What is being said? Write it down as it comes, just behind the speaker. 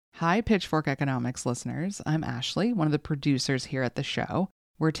Hi, Pitchfork Economics listeners. I'm Ashley, one of the producers here at the show.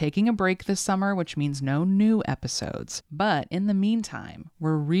 We're taking a break this summer, which means no new episodes. But in the meantime,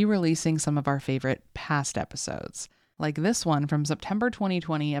 we're re-releasing some of our favorite past episodes, like this one from September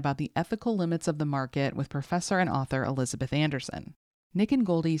 2020 about the ethical limits of the market with professor and author Elizabeth Anderson. Nick and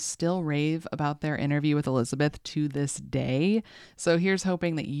Goldie still rave about their interview with Elizabeth to this day, so here's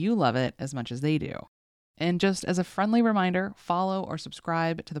hoping that you love it as much as they do. And just as a friendly reminder, follow or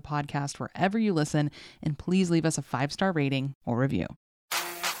subscribe to the podcast wherever you listen, and please leave us a 5-star rating or review.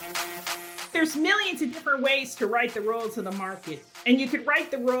 There's millions of different ways to write the rules of the market. And you could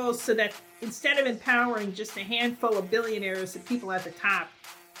write the rules so that instead of empowering just a handful of billionaires and people at the top,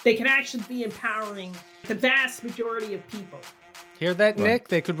 they can actually be empowering the vast majority of people. Hear that, right. Nick?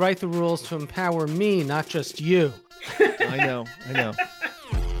 They could write the rules to empower me, not just you. I know.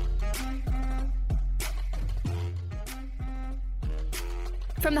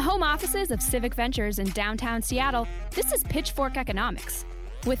 From the home offices of Civic Ventures in downtown Seattle, this is Pitchfork Economics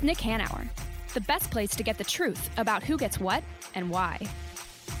with Nick Hanauer, the best place to get the truth about who gets what and why.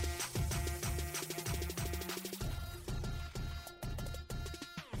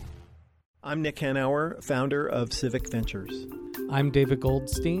 I'm Nick Hanauer, founder of Civic Ventures. I'm David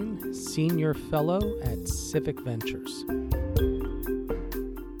Goldstein, Senior Fellow at Civic Ventures.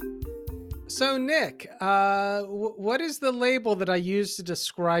 So, Nick, what is the label that I use to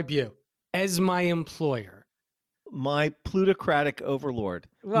describe you as my employer? My plutocratic overlord.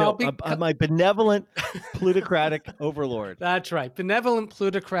 Well, my benevolent plutocratic overlord. That's right. Benevolent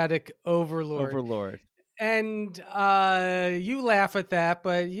plutocratic overlord. Overlord. And you laugh at that,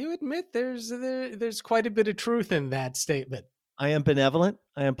 but you admit there's quite a bit of truth in that statement. I am benevolent,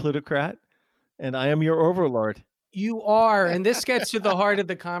 I am plutocrat, and I am your overlord. You are, and this gets to the heart of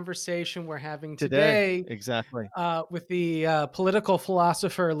the conversation we're having today. Exactly. With the political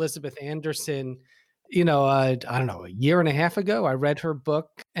philosopher Elizabeth Anderson. You know, I don't know, a year and a half ago, I read her book,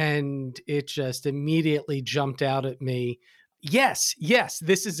 and it just immediately jumped out at me. Yes,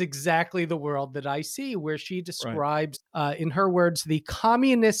 this is exactly the world that I see, where she describes, in her words, the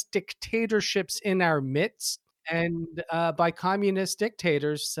communist dictatorships in our midst. And by communist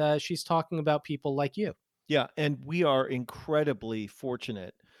dictators, she's talking about people like you. Yeah, and we are incredibly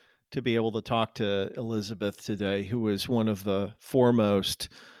fortunate to be able to talk to Elizabeth today, who is one of the foremost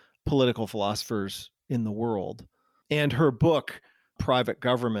political philosophers in the world. And her book, Private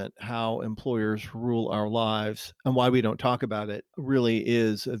Government, How Employers Rule Our Lives and Why We Don't Talk About It, really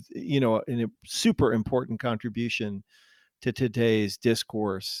is, a super important contribution to today's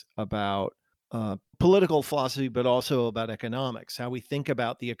discourse about political philosophy, but also about economics, how we think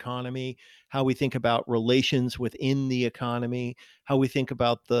about the economy, how we think about relations within the economy, how we think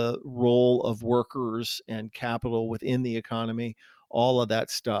about the role of workers and capital within the economy, all of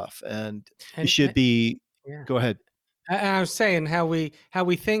that stuff. And it should be, go ahead. I was saying how we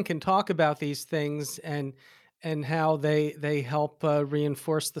think and talk about these things and how they help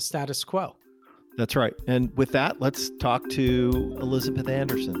reinforce the status quo. That's right. And with that, let's talk to Elizabeth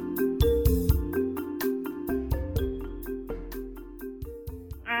Anderson.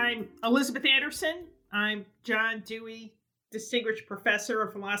 I'm Elizabeth Anderson. I'm John Dewey Distinguished Professor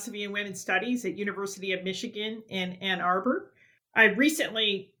of Philosophy and Women's Studies at University of Michigan in Ann Arbor. I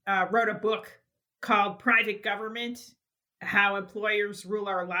recently wrote a book called Private Government, How Employers Rule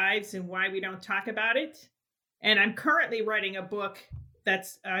Our Lives and Why We Don't Talk About It. And I'm currently writing a book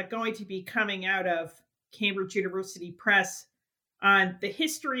that's going to be coming out of Cambridge University Press on the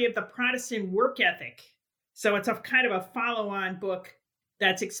history of the Protestant work ethic. So it's a kind of a follow-on book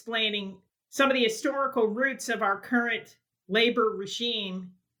that's explaining some of the historical roots of our current labor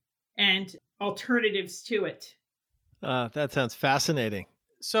regime and alternatives to it. That sounds fascinating.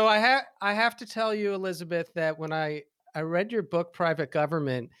 So I have to tell you, Elizabeth, that when I read your book, Private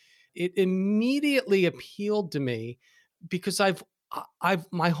Government, it immediately appealed to me because I've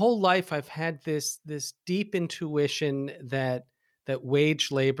my whole life I've had this deep intuition that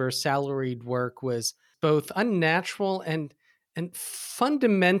wage labor, salaried work was both unnatural and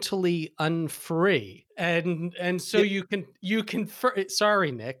fundamentally unfree. And so you can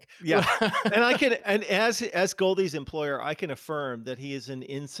sorry, Nick. Yeah. And I can, and as Goldie's employer, I can affirm that he is an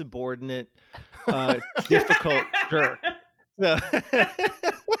insubordinate, difficult jerk.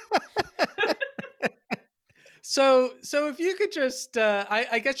 So if you could just,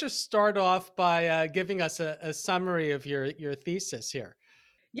 I guess, just start off by giving us a summary of your thesis here.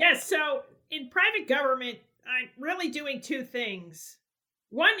 Yes. So in Private Government, I'm really doing two things.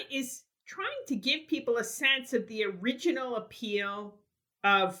 One is trying to give people a sense of the original appeal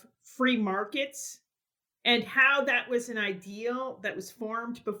of free markets and how that was an ideal that was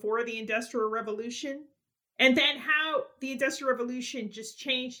formed before the Industrial Revolution, and then how the Industrial Revolution just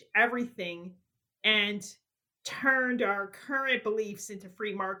changed everything and turned our current beliefs into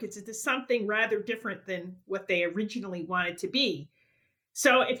free markets into something rather different than what they originally wanted to be.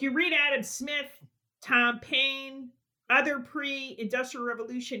 So if you read Adam Smith, Tom Paine, other pre-Industrial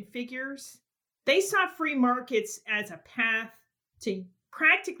Revolution figures, they saw free markets as a path to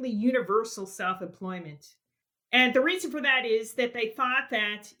practically universal self-employment. And the reason for that is that they thought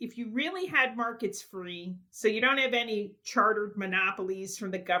that if you really had markets free, so you don't have any chartered monopolies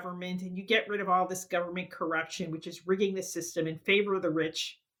from the government, and you get rid of all this government corruption, which is rigging the system in favor of the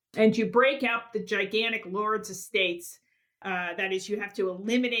rich, and you break up the gigantic lords' estates, that is, you have to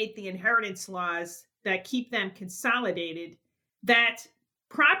eliminate the inheritance laws that keep them consolidated, that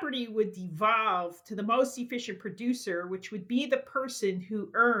property would devolve to the most efficient producer, which would be the person who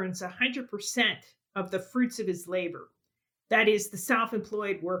earns 100% of the fruits of his labor. That is the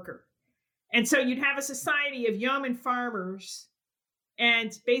self-employed worker. And so you'd have a society of yeoman farmers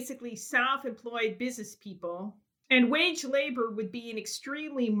and basically self-employed business people, and wage labor would be an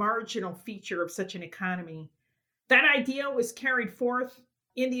extremely marginal feature of such an economy. That ideal was carried forth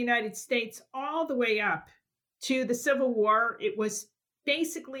in the United States all the way up to the Civil War. It was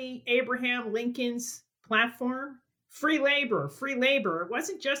basically Abraham Lincoln's platform. Free labor, free labor. It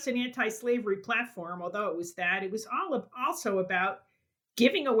wasn't just an anti-slavery platform, although it was that. It was also about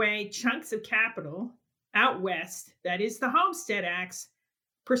giving away chunks of capital out west, that is the Homestead Acts,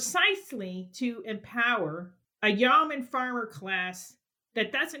 precisely to empower a yeoman farmer class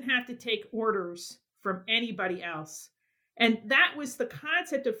that doesn't have to take orders from anybody else. And that was the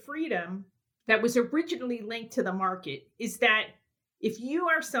concept of freedom that was originally linked to the market, is that if you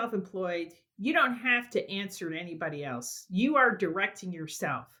are self-employed, you don't have to answer to anybody else. You are directing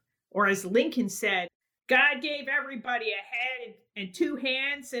yourself. Or as Lincoln said, God gave everybody a head and two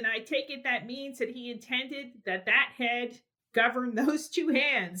hands, and I take it that means that he intended that that head govern those two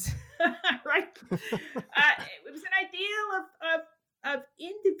hands, right? It was an ideal of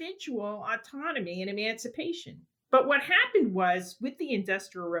individual autonomy and emancipation. But what happened was, with the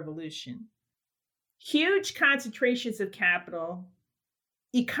Industrial Revolution, huge concentrations of capital,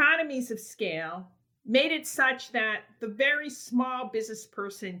 economies of scale, made it such that the very small business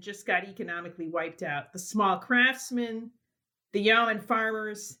person just got economically wiped out. The small craftsmen, the yeoman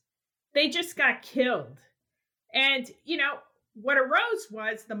farmers, they just got killed. And, what arose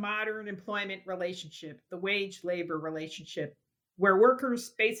was the modern employment relationship, the wage labor relationship, where workers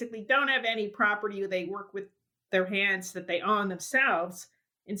basically don't have any property. They work with their hands that they own themselves.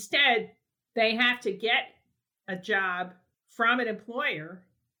 Instead, they have to get a job from an employer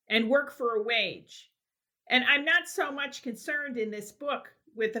and work for a wage. And I'm not so much concerned in this book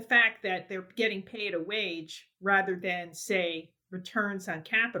with the fact that they're getting paid a wage rather than, say, returns on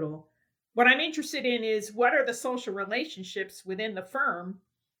capital. What I'm interested in is, what are the social relationships within the firm?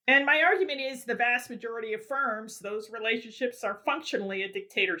 And my argument is, the vast majority of firms, those relationships are functionally a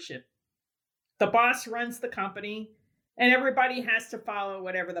dictatorship. The boss runs the company, and everybody has to follow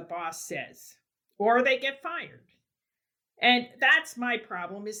whatever the boss says, or they get fired. And that's my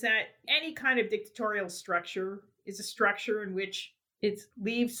problem, is that any kind of dictatorial structure is a structure in which it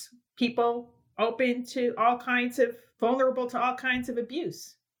leaves people open to vulnerable to all kinds of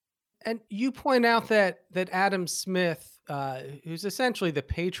abuse. And you point out that Adam Smith, who's essentially the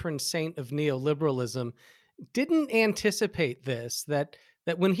patron saint of neoliberalism, didn't anticipate this, that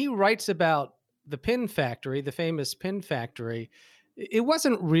when he writes about the pin factory, the famous pin factory, it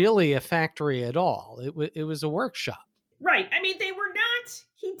wasn't really a factory at all. It was a workshop. Right. I mean, they were not.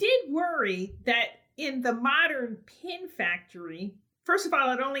 He did worry that in the modern pin factory, first of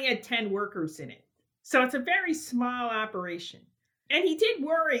all, it only had 10 workers in it. So it's a very small operation. And he did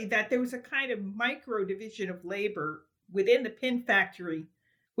worry that there was a kind of micro division of labor within the pin factory,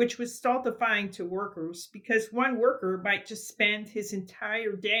 which was stultifying to workers, because one worker might just spend his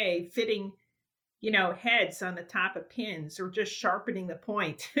entire day fitting, heads on the top of pins, or just sharpening the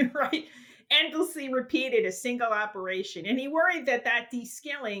point, right? Endlessly repeated, a single operation. And he worried that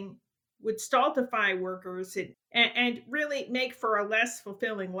de-skilling would stultify workers and really make for a less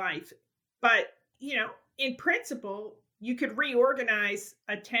fulfilling life. But, in principle, you could reorganize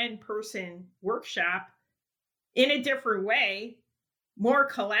a 10-person workshop in a different way, more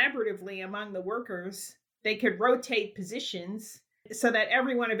collaboratively among the workers. They could rotate positions so that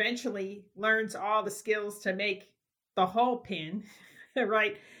everyone eventually learns all the skills to make the whole pin,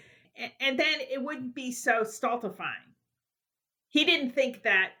 right? And then it wouldn't be so stultifying. He didn't think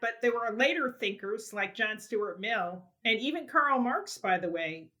that, but there were later thinkers like John Stuart Mill, and even Karl Marx, by the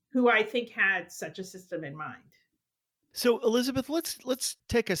way, who I think had such a system in mind. So, Elizabeth, let's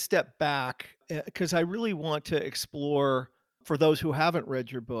take a step back because I really want to explore, for those who haven't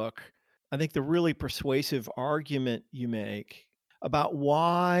read your book, I think the really persuasive argument you make about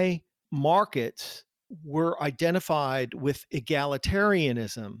why markets were identified with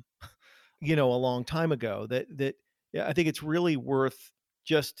egalitarianism, a long time ago. That yeah, I think it's really worth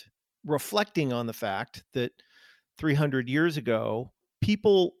just reflecting on the fact that 300 years ago,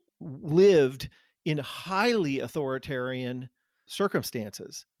 people lived in highly authoritarian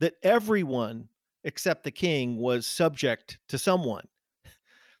circumstances, that everyone except the king was subject to someone,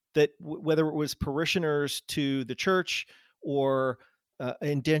 that whether it was parishioners to the church or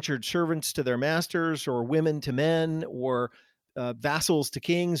indentured servants to their masters or women to men or vassals to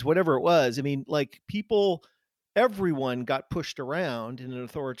kings, whatever it was. I mean, like everyone got pushed around in an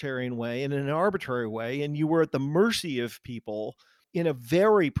authoritarian way and in an arbitrary way, and you were at the mercy of people in a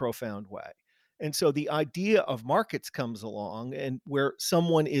very profound way. And so the idea of markets comes along, and where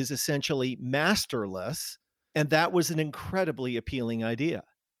someone is essentially masterless, and that was an incredibly appealing idea.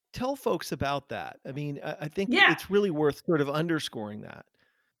 Tell folks about that. I mean, I think it's really worth sort of underscoring that.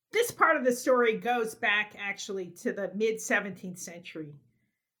 This part of the story goes back actually to the mid 17th century.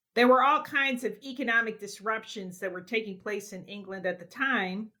 There were all kinds of economic disruptions that were taking place in England at the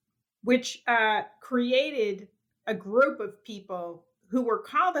time, which created a group of people who were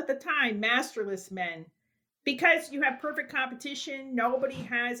called at the time masterless men, because you have perfect competition. Nobody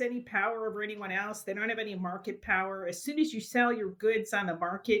has any power over anyone else. They don't have any market power. As soon as you sell your goods on the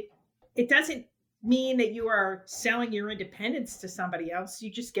market, it doesn't mean that you are selling your independence to somebody else. You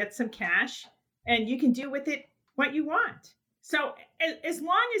just get some cash and you can do with it what you want. So as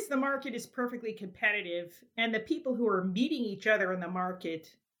long as the market is perfectly competitive and the people who are meeting each other in the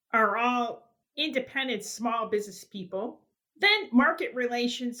market are all independent small business people, then market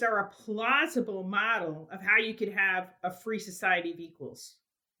relations are a plausible model of how you could have a free society of equals,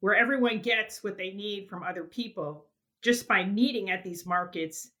 where everyone gets what they need from other people just by meeting at these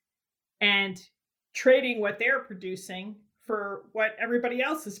markets and trading what they're producing for what everybody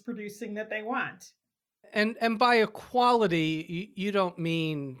else is producing that they want. And by equality, you don't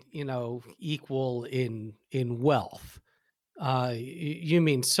mean, equal in wealth. You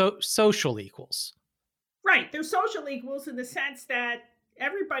mean social equals. Right. They're social equals in the sense that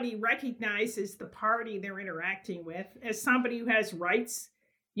everybody recognizes the party they're interacting with as somebody who has rights.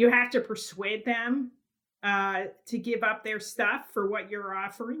 You have to persuade them to give up their stuff for what you're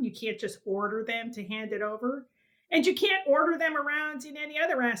offering. You can't just order them to hand it over. And you can't order them around in any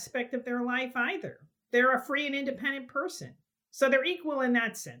other aspect of their life either. They're a free and independent person. So they're equal in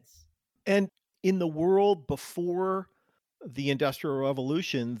that sense. And in the world before the Industrial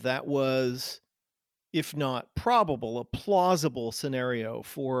Revolution, that was, if not probable, a plausible scenario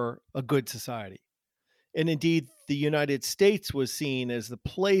for a good society. And indeed, the United States was seen as the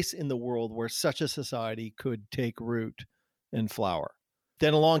place in the world where such a society could take root and flower.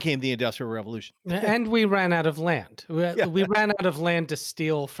 Then along came the Industrial Revolution. And we ran out of land. We ran out of land to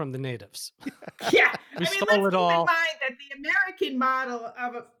steal from the natives. Yeah. Let's keep in mind that the American model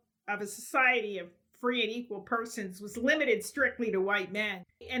of a society of free and equal persons was limited strictly to white men.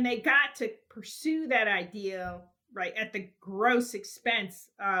 And they got to pursue that ideal, right, at the gross expense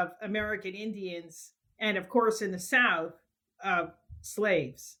of American Indians and, of course, in the South, of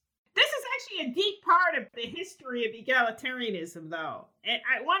slaves. This is actually a deep part of the history of egalitarianism, though. And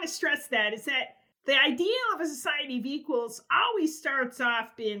I want to stress that, is that the ideal of a society of equals always starts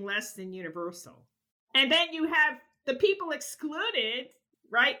off being less than universal. And then you have the people excluded,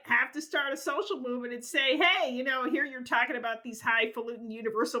 right, have to start a social movement and say, hey, here you're talking about these highfalutin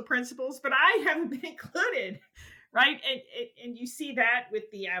universal principles, but I haven't been included, right? And you see that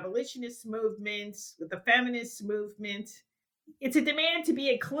with the abolitionist movement, with the feminist movement. It's a demand to be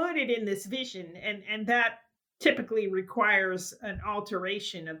included in this vision, and that typically requires an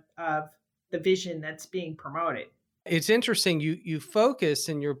alteration of the vision that's being promoted. It's interesting. You focus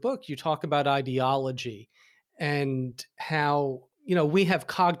in your book, you talk about ideology and how, we have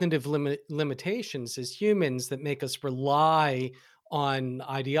cognitive limitations as humans that make us rely on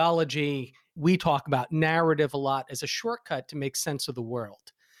ideology. We talk about narrative a lot as a shortcut to make sense of the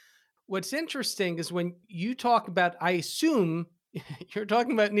world. What's interesting is when you talk about, I assume you're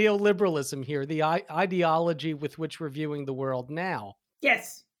talking about neoliberalism here, the ideology with which we're viewing the world now.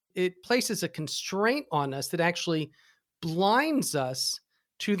 Yes. It places a constraint on us that actually blinds us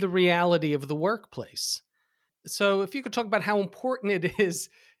to the reality of the workplace. So if you could talk about how important it is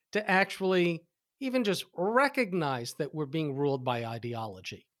to actually even just recognize that we're being ruled by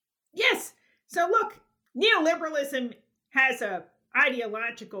ideology. Yes. So look, neoliberalism has a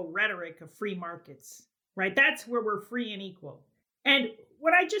ideological rhetoric of free markets, right? That's where we're free and equal. And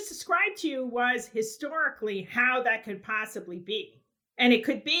what I just described to you was historically how that could possibly be. And it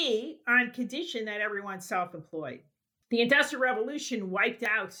could be on condition that everyone's self-employed. The Industrial Revolution wiped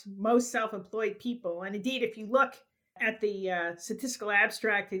out most self-employed people. And indeed, if you look at the statistical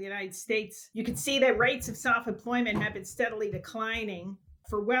abstract of the United States, you can see that rates of self-employment have been steadily declining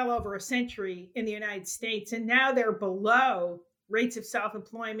for well over a century in the United States. And now they're below rates of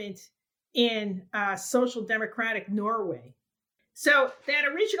self-employment in social democratic Norway. So that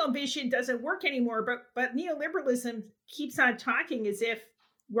original vision doesn't work anymore, but neoliberalism keeps on talking as if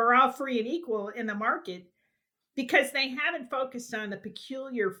we're all free and equal in the market because they haven't focused on the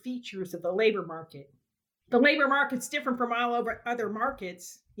peculiar features of the labor market. The labor market's different from all over other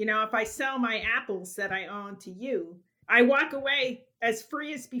markets. You know, if I sell my apples that I own to you, I walk away as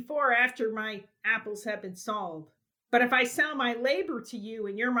free as before after my apples have been sold. But if I sell my labor to you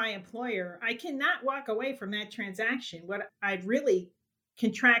and you're my employer, I cannot walk away from that transaction. What I've really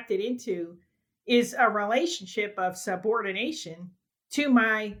contracted into is a relationship of subordination to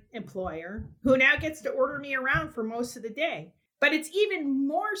my employer, who now gets to order me around for most of the day. But it's even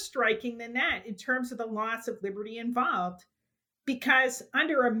more striking than that in terms of the loss of liberty involved, because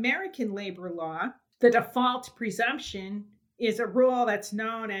under American labor law, the default presumption is a rule that's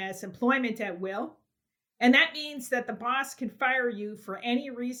known as employment at will. And that means that the boss can fire you for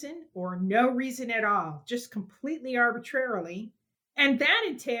any reason or no reason at all, just completely arbitrarily. And that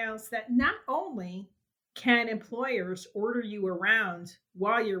entails that not only can employers order you around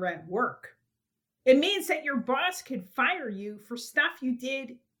while you're at work, it means that your boss can fire you for stuff you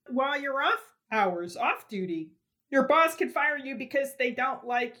did while you're off hours, off duty. Your boss can fire you because they don't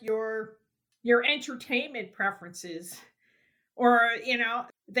like your entertainment preferences, or, you know,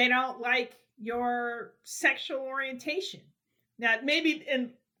 they don't like your sexual orientation. Now, maybe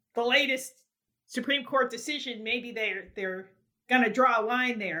in the latest Supreme Court decision, maybe they're going to draw a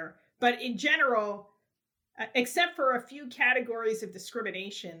line there. But in general, except for a few categories of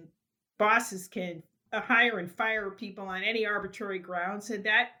discrimination, bosses can hire and fire people on any arbitrary grounds, and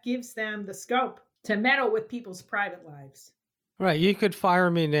that gives them the scope to meddle with people's private lives. Right. You could fire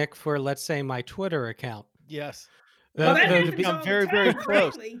me, Nick, for, let's say, my Twitter account. Yes. Well, that happens become all very, the time, very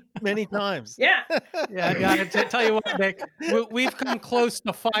close frankly. many times. Yeah. Yeah, tell you what, Nick, we've come close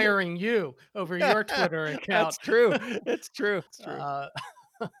to firing you over your Twitter account. That's true. It's true. It's true. No,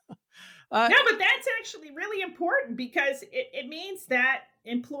 but that's actually really important because it means that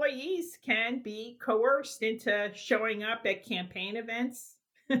employees can be coerced into showing up at campaign events,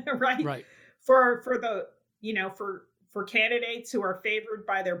 right? Right. For the, you know, for candidates who are favored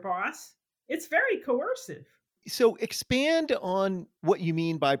by their boss. It's very coercive. So expand on what you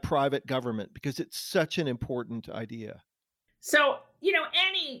mean by private government, because it's such an important idea. So, you know,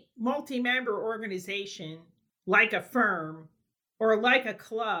 any multi-member organization like a firm or like a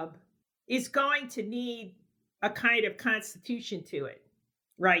club is going to need a kind of constitution to it,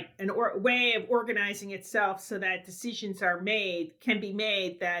 right? A way of organizing itself so that decisions can be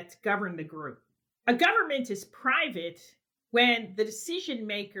made that govern the group. A government is private when the decision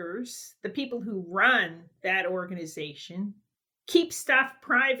makers, the people who run that organization, keep stuff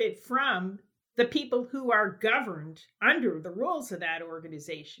private from the people who are governed under the rules of that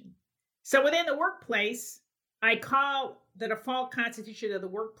organization. So within the workplace, I call the default constitution of the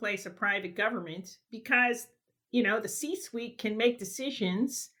workplace a private government because, you know, the C-suite can make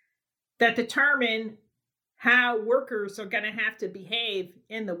decisions that determine how workers are going to have to behave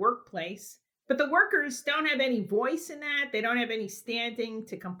in the workplace. But the workers don't have any voice in that. They don't have any standing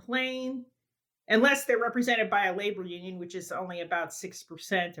to complain unless they're represented by a labor union, which is only about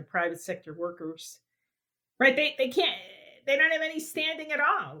 6% of private sector workers, right? They don't have any standing at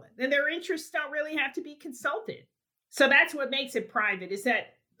all. And their interests don't really have to be consulted. So that's what makes it private, is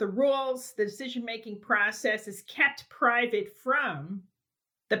that the rules, the decision-making process is kept private from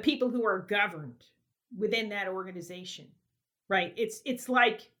the people who are governed within that organization, right? It's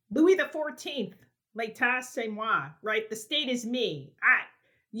like Louis XIV, l'état c'est moi, right? The state is me.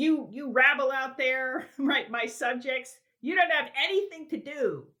 You rabble out there, right? My subjects, you don't have anything to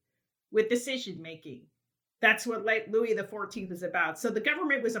do with decision making. That's what Louis XIV was about. So the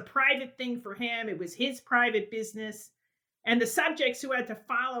government was a private thing for him. It was his private business. And the subjects who had to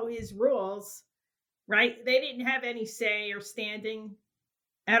follow his rules, right? They didn't have any say or standing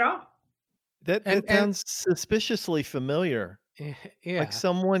at all. That sounds suspiciously familiar. Yeah. Like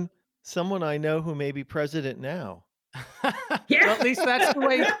someone I know who may be president now. Yeah. Well, at least that's the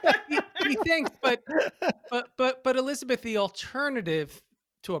way he thinks. But Elizabeth, the alternative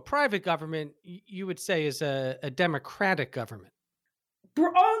to a private government, you would say, is a democratic government.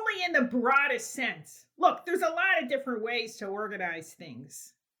 only in the broadest sense. Look, there's a lot of different ways to organize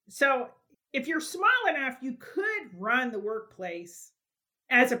things. So if you're small enough, you could run the workplace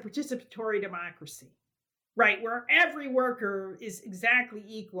as a participatory democracy, right? Where every worker is exactly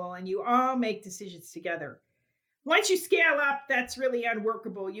equal and you all make decisions together. Once you scale up, that's really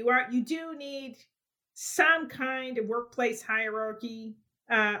unworkable. You do need some kind of workplace hierarchy.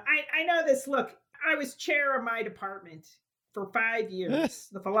 I know this. Look, I was chair of my department for 5 years.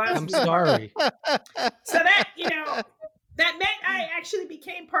 The philosophy. I'm sorry. So that that meant I actually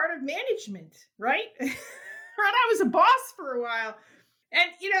became part of management, right? Right. I was a boss for a while,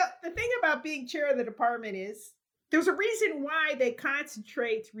 and the thing about being chair of the department is there's a reason why they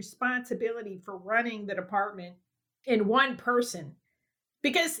concentrate responsibility for running the department in one person.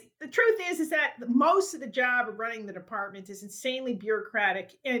 Because the truth is that most of the job of running the department is insanely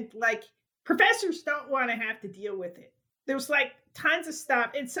bureaucratic, and professors don't want to have to deal with it. There's tons of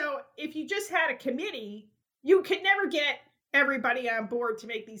stuff. And so if you just had a committee, you could never get everybody on board to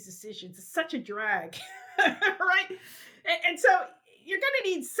make these decisions. It's such a drag, right? And so you're going to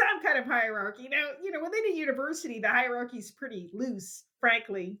need some kind of hierarchy. Now, within a university, the hierarchy is pretty loose,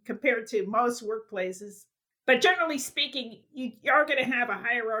 frankly, compared to most workplaces. But generally speaking, you are going to have a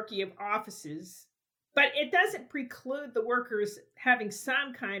hierarchy of offices, but it doesn't preclude the workers having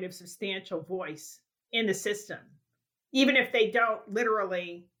some kind of substantial voice in the system, even if they don't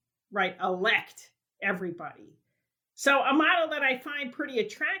literally, elect everybody. So a model that I find pretty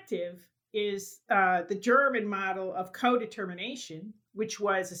attractive is the German model of co-determination, which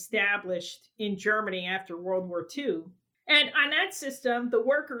was established in Germany after World War II. And on that system, the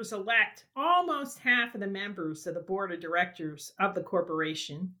workers elect almost half of the members of the board of directors of the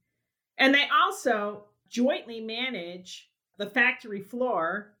corporation. And they also jointly manage the factory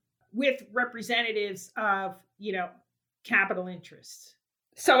floor with representatives of, capital interests.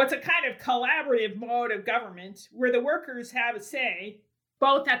 So it's a kind of collaborative mode of government where the workers have a say,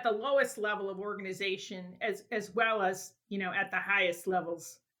 both at the lowest level of organization as well as, at the highest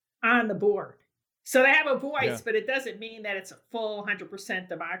levels on the board. So they have a voice, but it doesn't mean that it's a full 100%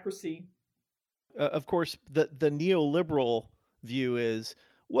 democracy. Of course, the neoliberal view is,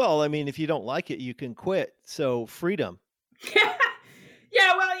 well, I mean, if you don't like it, you can quit. So freedom.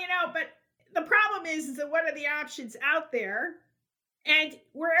 Yeah, well, but the problem is that what are the options out there? And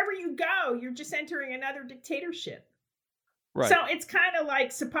wherever you go, you're just entering another dictatorship. Right. So it's kind of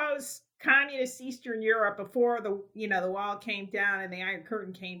like, suppose communist Eastern Europe before the wall came down and the Iron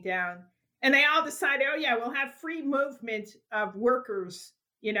Curtain came down, and they all decided, oh yeah, we'll have free movement of workers,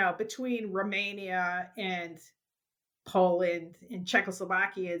 between Romania and Poland and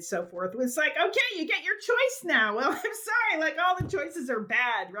Czechoslovakia and so forth. It was like, okay, you get your choice now. Well, I'm sorry, all the choices are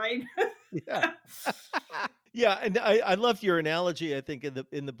bad, right? Yeah. Yeah, and I loved your analogy, I think,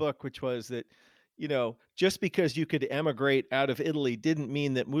 in the book, which was that, just because you could emigrate out of Italy didn't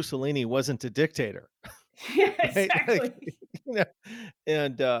mean that Mussolini wasn't a dictator. Yeah, exactly.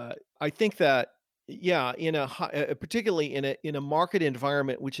 And I think that, yeah, particularly in a market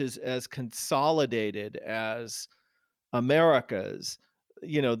environment which is as consolidated as America's,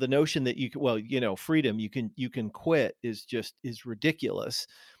 the notion that freedom, you can quit is ridiculous.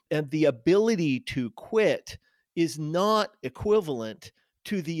 And the ability to quit is not equivalent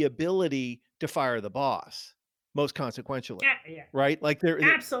to the ability to fire the boss, most consequentially. Yeah. Right?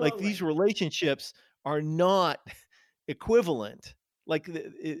 Absolutely. These relationships are not equivalent,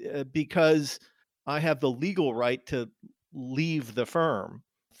 because I have the legal right to leave the firm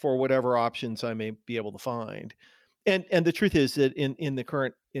for whatever options I may be able to find. And the truth is that in the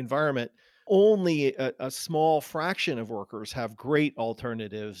current environment, only a small fraction of workers have great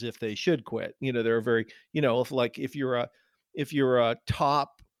alternatives if they should quit. There are very, if you're a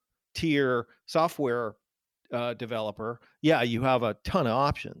top tier software developer, yeah, you have a ton of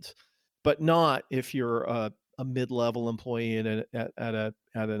options, but not if you're a mid-level employee at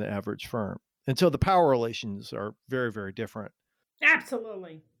an average firm. And so the power relations are very, very different.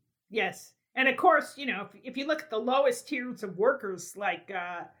 Absolutely. Yes. And of course, if you look at the lowest tiers of workers, like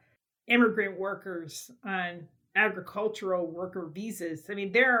immigrant workers on agricultural worker visas, I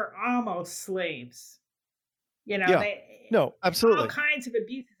mean, they're almost slaves. No, absolutely. All kinds of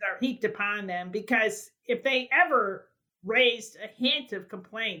abuses are heaped upon them, because if they ever raised a hint of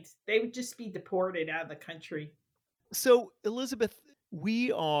complaint, they would just be deported out of the country. So, Elizabeth,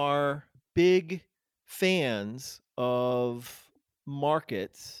 we are big fans of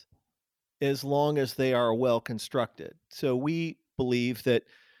markets as long as they are well constructed. So we believe that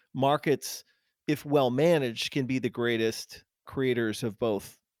markets, if well managed, can be the greatest creators of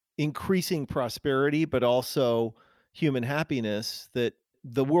both increasing prosperity, but also human happiness that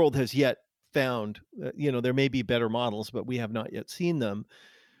the world has yet found. There may be better models, but we have not yet seen them.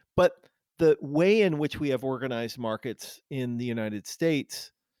 But the way in which we have organized markets in the United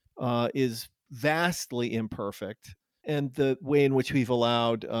States is vastly imperfect. And the way in which we've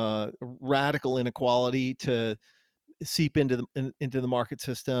allowed radical inequality to seep into the market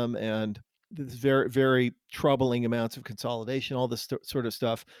system, and this very, very troubling amounts of consolidation, all this sort of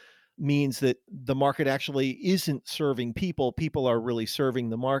stuff, means that the market actually isn't serving people. People are really serving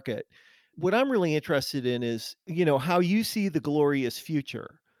the market. What I'm really interested in is, how you see the glorious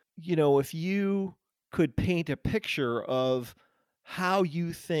future. If you could paint a picture of how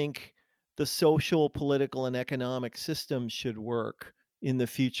you think the social, political, and economic system should work in the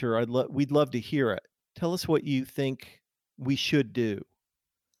future, we'd love to hear it. Tell us what you think we should do.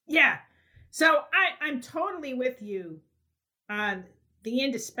 Yeah. So I'm totally with you on the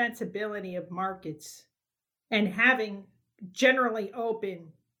indispensability of markets and having generally open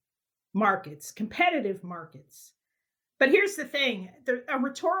markets, competitive markets. But here's the thing, a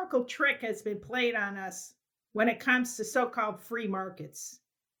rhetorical trick has been played on us when it comes to so-called free markets,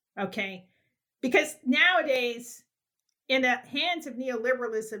 okay? Because nowadays, in the hands of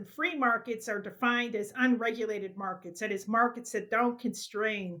neoliberalism, free markets are defined as unregulated markets, that is, markets that don't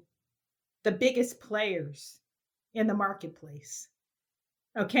constrain the biggest players in the marketplace,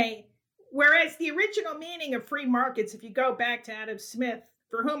 okay? Whereas the original meaning of free markets, if you go back to Adam Smith,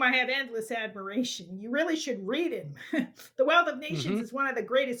 for whom I have endless admiration, you really should read him. The Wealth of Nations is one of the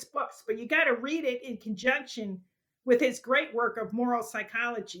greatest books, but you got to read it in conjunction with his great work of moral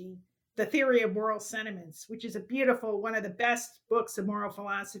psychology, The Theory of Moral Sentiments, which is a beautiful, one of the best books of moral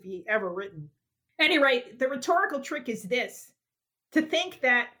philosophy ever written. At any rate, the rhetorical trick is this: to think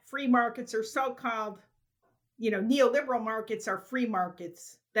that free markets are so-called, neoliberal markets are free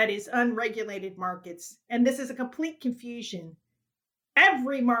markets, that is, unregulated markets. And this is a complete confusion.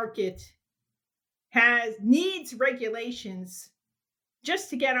 Every market needs regulations just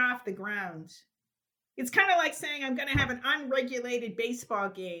to get off the ground. It's kind of like saying, I'm going to have an unregulated baseball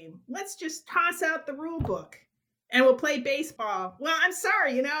game. Let's just toss out the rule book and we'll play baseball. Well, I'm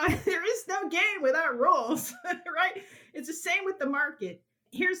sorry, there is no game without rules, right? It's the same with the market.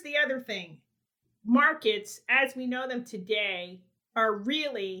 Here's the other thing. Markets, as we know them today, are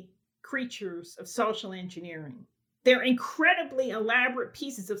really creatures of social engineering. They're incredibly elaborate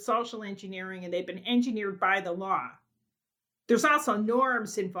pieces of social engineering, and they've been engineered by the law. There's also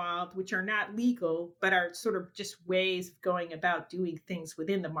norms involved, which are not legal, but are sort of just ways of going about doing things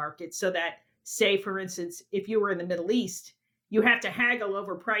within the market. So that, say, for instance, if you were in the Middle East, you have to haggle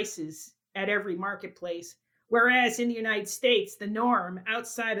over prices at every marketplace. Whereas in the United States, the norm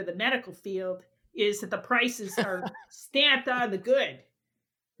outside of the medical field is that the prices are stamped on the good.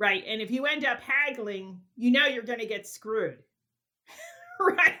 Right. And if you end up haggling, you're going to get screwed.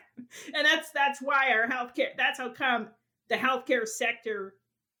 Right. And that's why our healthcare, that's how come the healthcare sector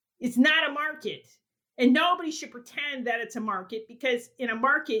is not a market. And nobody should pretend that it's a market, because in a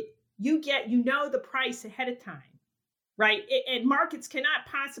market, you know the price ahead of time. Right. And markets cannot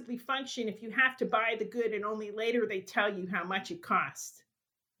possibly function if you have to buy the good and only later they tell you how much it costs.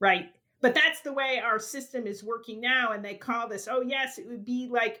 Right. But that's the way our system is working now. And they call this, oh, yes, it would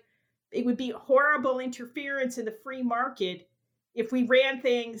be horrible interference in the free market if we ran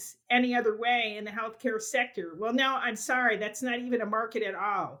things any other way in the healthcare sector. Well, no, I'm sorry. That's not even a market at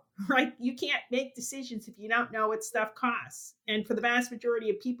all, right? You can't make decisions if you don't know what stuff costs. And for the vast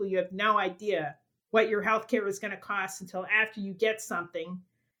majority of people, you have no idea what your healthcare is going to cost until after you get something.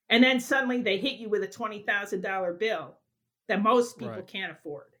 And then suddenly they hit you with a $20,000 bill that most people can't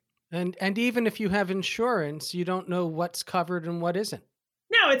afford. And even if you have insurance, you don't know what's covered and what isn't.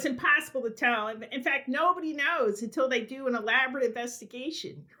 No, it's impossible to tell. In fact, nobody knows until they do an elaborate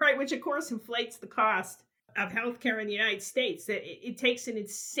investigation, right? Which, of course, inflates the cost of healthcare in the United States. It takes an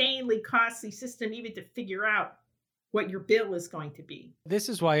insanely costly system even to figure out what your bill is going to be. This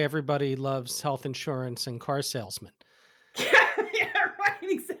is why everybody loves health insurance and car salesmen. Yeah, right,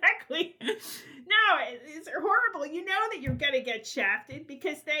 exactly. No, it's horrible. You know that you're going to get shafted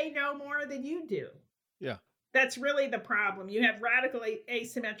because they know more than you do. Yeah. That's really the problem. You have radically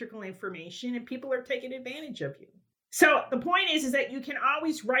asymmetrical information and people are taking advantage of you. So the point is that you can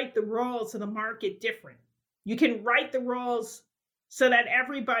always write the rules of the market different. You can write the rules so that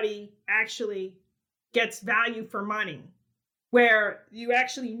everybody actually gets value for money, where you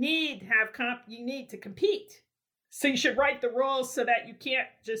actually need to have you need to compete. So you should write the rules so that you can't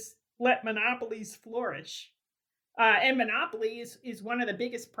just let monopolies flourish. And monopoly is one of the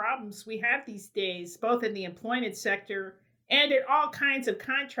biggest problems we have these days, both in the employment sector and in all kinds of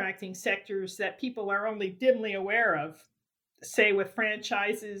contracting sectors that people are only dimly aware of. say with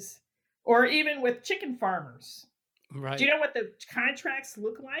franchises or even with chicken farmers. Right. Do you know what the contracts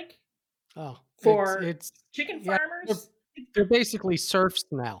look like for it's chicken farmers? They're basically serfs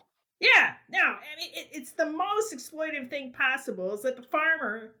now. Yeah, no, I mean, it's the most exploitative thing possible is that the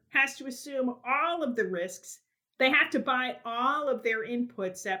farmer has to assume all of the risks. They have to buy all of their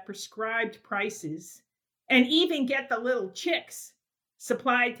inputs at prescribed prices and even get the little chicks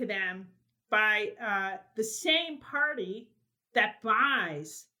supplied to them by the same party that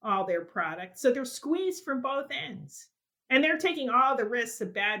buys all their products. So they're squeezed from both ends. And they're taking all the risks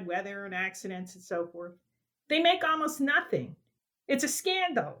of bad weather and accidents and so forth. They make almost nothing. It's a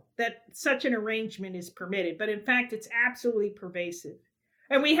scandal that such an arrangement is permitted, but in fact, it's absolutely pervasive.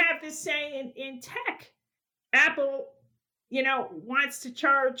 And we have this saying in tech. Apple, wants to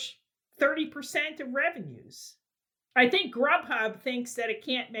charge 30% of revenues. I think Grubhub thinks that it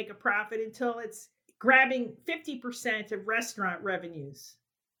can't make a profit until it's grabbing 50% of restaurant revenues.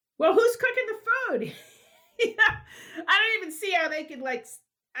 Well, who's cooking the food? I don't even see how they could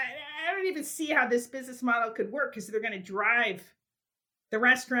I don't even see how this business model could work because they're going to drive the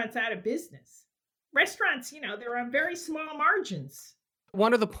restaurants out of business. Restaurants, they're on very small margins.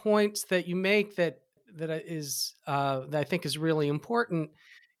 One of the points that you make that I think is really important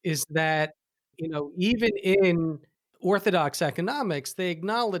is that, even in orthodox economics, they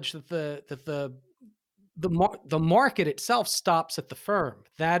acknowledge that the market itself stops at the firm.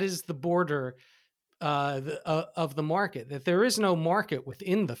 That is the border of the market, that there is no market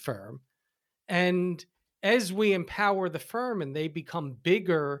within the firm. And as we empower the firm and they become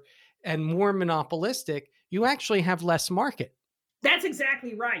bigger and more monopolistic, you actually have less market. That's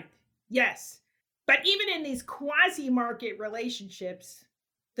exactly right. Yes. But even in these quasi-market relationships,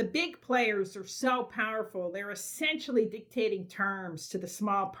 the big players are so powerful, they're essentially dictating terms to the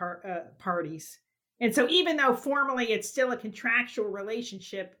small parties. And so even though formally it's still a contractual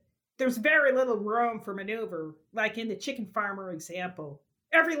relationship, there's very little room for maneuver, like in the chicken farmer example.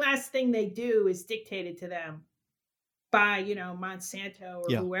 Every last thing they do is dictated to them by, Monsanto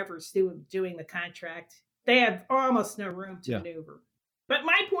or whoever's doing the contract. They have almost no room to maneuver. But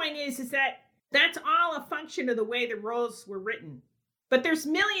my point is that that's all a function of the way the rules were written. But there's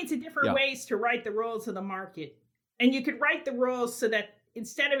millions of different ways to write the rules of the market. And you could write the rules so that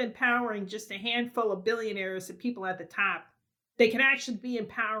instead of empowering just a handful of billionaires and people at the top, they can actually be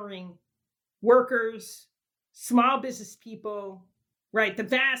empowering workers, small business people, right? The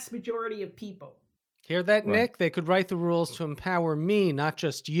vast majority of people. Hear that, right. Nick? They could write the rules to empower me, not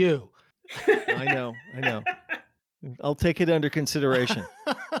just you. I know. I'll take it under consideration.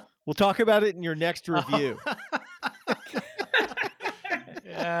 We'll talk about it in your next review.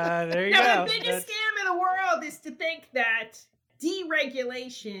 There you go. The biggest scam in the world is to think that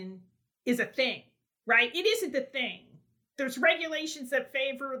deregulation is a thing, right? It isn't a thing. There's regulations that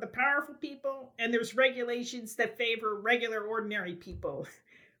favor the powerful people, and there's regulations that favor regular, ordinary people.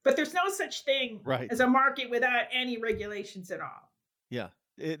 But there's no such thing as a market without any regulations at all. Yeah,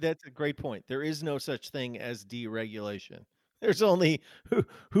 that's a great point. There is no such thing as deregulation. There's only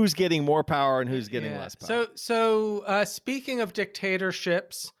who's getting more power and who's getting less power. So speaking of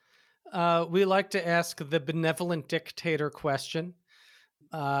dictatorships, we like to ask the benevolent dictator question.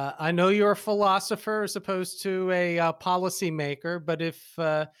 I know you're a philosopher as opposed to a policymaker, but if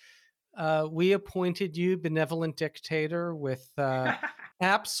we appointed you benevolent dictator with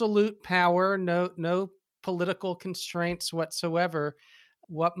absolute power, no political constraints whatsoever,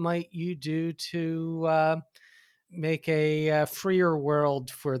 what might you do to make a freer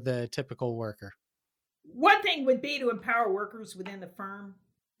world for the typical worker? One thing would be to empower workers within the firm.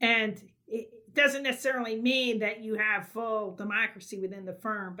 And it doesn't necessarily mean that you have full democracy within the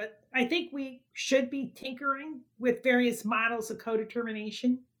firm, but I think we should be tinkering with various models of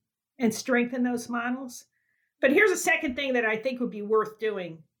co-determination and strengthen those models. But here's a second thing that I think would be worth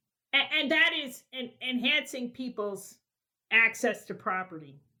doing, and that is enhancing people's access to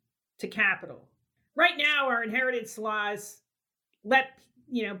property, to capital. Right now, our inheritance laws let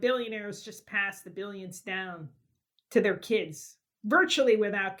billionaires just pass the billions down to their kids, virtually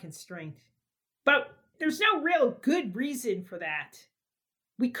without constraint. But there's no real good reason for that.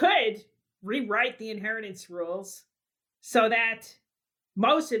 We could rewrite the inheritance rules so that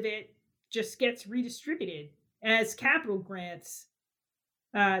most of it just gets redistributed as capital grants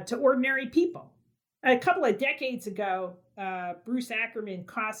to ordinary people. A couple of decades ago, Bruce Ackerman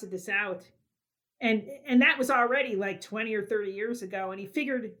costed this out. And that was already like 20 or 30 years ago. And he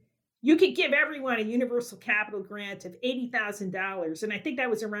figured you could give everyone a universal capital grant of $80,000. And I think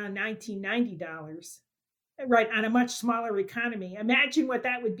that was around $1990, right, on a much smaller economy. Imagine what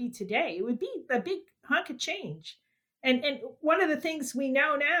that would be today. It would be a big hunk of change. And one of the things we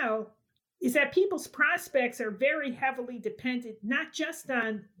know now is that people's prospects are very heavily dependent not just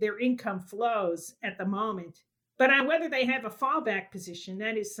on their income flows at the moment, but on whether they have a fallback position,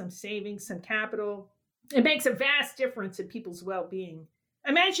 that is, some savings, some capital. It makes a vast difference in people's well being.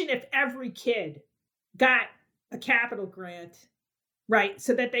 Imagine if every kid got a capital grant, right,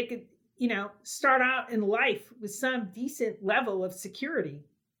 so that they could, start out in life with some decent level of security.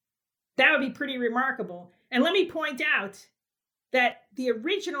 That would be pretty remarkable. And let me point out that the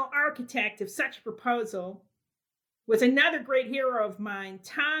original architect of such a proposal was another great hero of mine,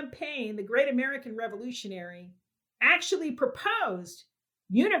 Tom Paine, the great American revolutionary, actually proposed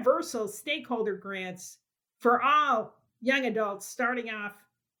universal stakeholder grants for all young adults starting off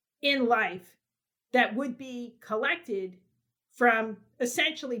in life that would be collected from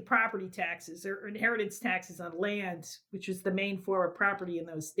essentially property taxes or inheritance taxes on land, which was the main form of property in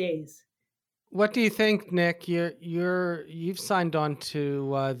those days. What do you think, Nick? You've signed on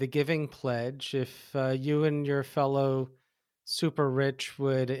to the Giving Pledge. If you and your fellow super rich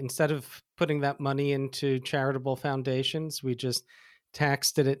would, instead of putting that money into charitable foundations, we just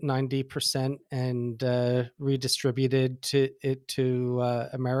taxed it at 90% and redistributed it to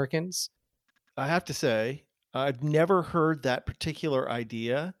Americans? I have to say, I've never heard that particular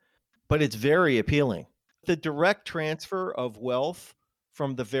idea, but it's very appealing. The direct transfer of wealth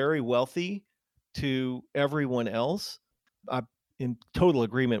from the very wealthy to everyone else, I'm in total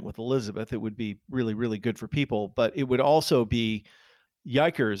agreement with Elizabeth. It would be really, really good for people, but it would also be,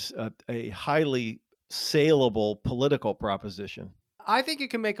 yikers, a highly saleable political proposition. I think you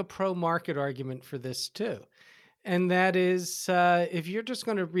can make a pro-market argument for this too. And that is, if you're just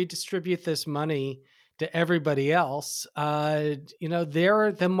going to redistribute this money to everybody else,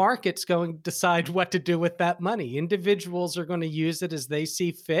 the market's going to decide what to do with that money. Individuals are going to use it as they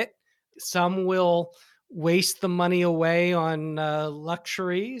see fit. Some will waste the money away on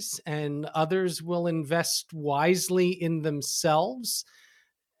luxuries, and others will invest wisely in themselves.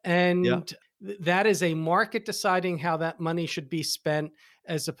 And that is a market deciding how that money should be spent,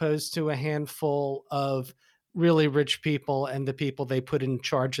 as opposed to a handful of really rich people and the people they put in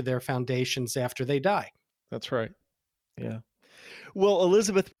charge of their foundations after they die. That's right. Yeah. Well,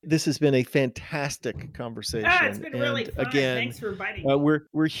 Elizabeth, this has been a fantastic conversation. It's been really fun. Again, thanks for inviting.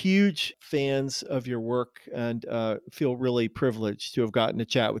 We're huge fans of your work and feel really privileged to have gotten to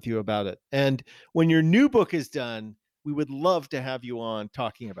chat with you about it. And when your new book is done, we would love to have you on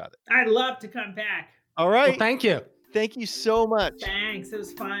talking about it. I'd love to come back. All right. Well, thank you. Thank you so much. Thanks. It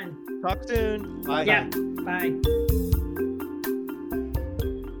was fun. Talk soon. Bye. Yeah. Bye.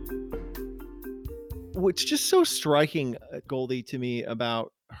 What's just so striking, Goldie, to me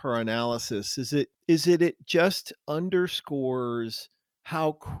about her analysis is it just underscores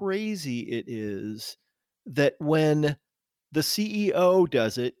how crazy it is that when the CEO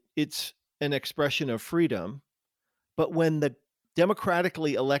does it, it's an expression of freedom. But when the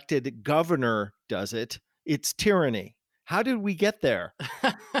democratically elected governor does it, it's tyranny. How did we get there?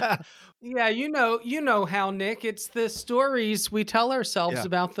 Yeah, you know how, Nick. It's the stories we tell ourselves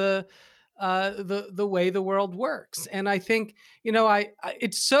about the way the world works. And I think,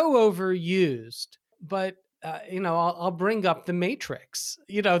 it's so overused, but I'll bring up the Matrix.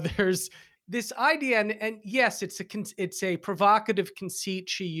 There's this idea, and yes, it's a provocative conceit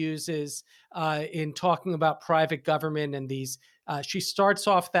she uses in talking about private government and these. She starts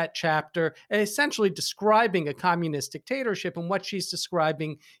off that chapter essentially describing a communist dictatorship, and what she's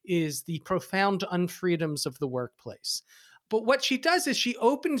describing is the profound unfreedoms of the workplace. But what she does is she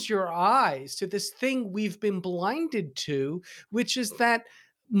opens your eyes to this thing we've been blinded to, which is that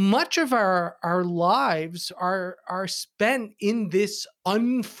much of our lives are spent in this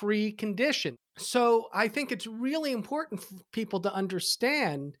unfree condition. So I think it's really important for people to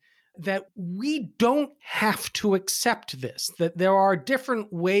understand that we don't have to accept this, that there are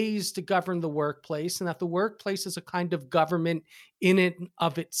different ways to govern the workplace, and that the workplace is a kind of government in and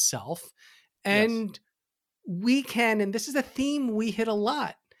of itself. And we can, and this is a theme we hit a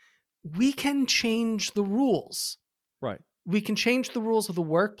lot, we can change the rules. Right. We can change the rules of the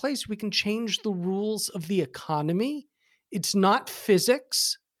workplace. We can change the rules of the economy. It's not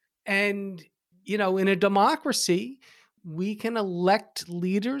physics. And, in a democracy, we can elect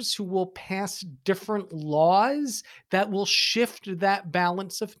leaders who will pass different laws that will shift that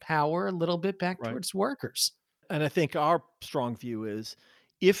balance of power a little bit back towards workers. And I think our strong view is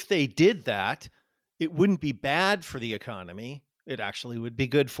if they did that, it wouldn't be bad for the economy. It actually would be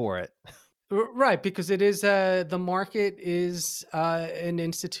good for it. Right, because it is the market is an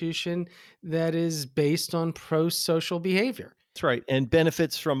institution that is based on pro-social behavior. That's right. And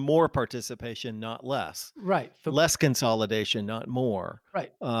benefits from more participation, not less. Right. Less consolidation, not more.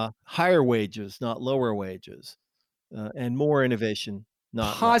 Right. Higher wages, not lower wages. And more innovation,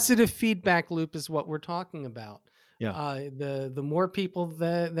 not positive feedback loop is what we're talking about. Yeah. The more people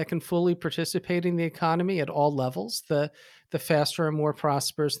that can fully participate in the economy at all levels, the faster and more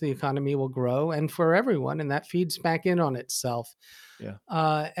prosperous the economy will grow, and for everyone, and that feeds back in on itself. Yeah.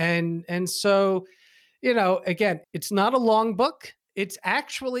 And so, again, it's not a long book. It's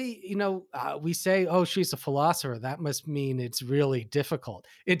actually, we say, oh, she's a philosopher. That must mean it's really difficult.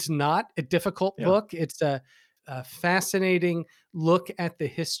 It's not a difficult book. It's a fascinating look at the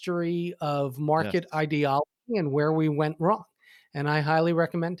history of market ideology and where we went wrong. And I highly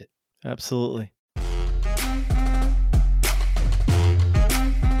recommend it. Absolutely.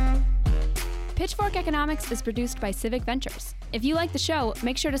 Pitchfork Economics is produced by Civic Ventures. If you like the show,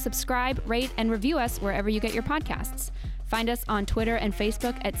 make sure to subscribe, rate, and review us wherever you get your podcasts. Find us on Twitter and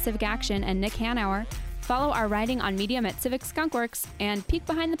Facebook at Civic Action and Nick Hanauer. Follow our writing on Medium at Civic Skunkworks, and peek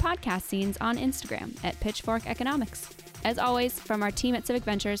behind the podcast scenes on Instagram at Pitchfork Economics. As always, from our team at Civic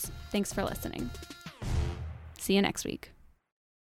Ventures, thanks for listening. See you next week.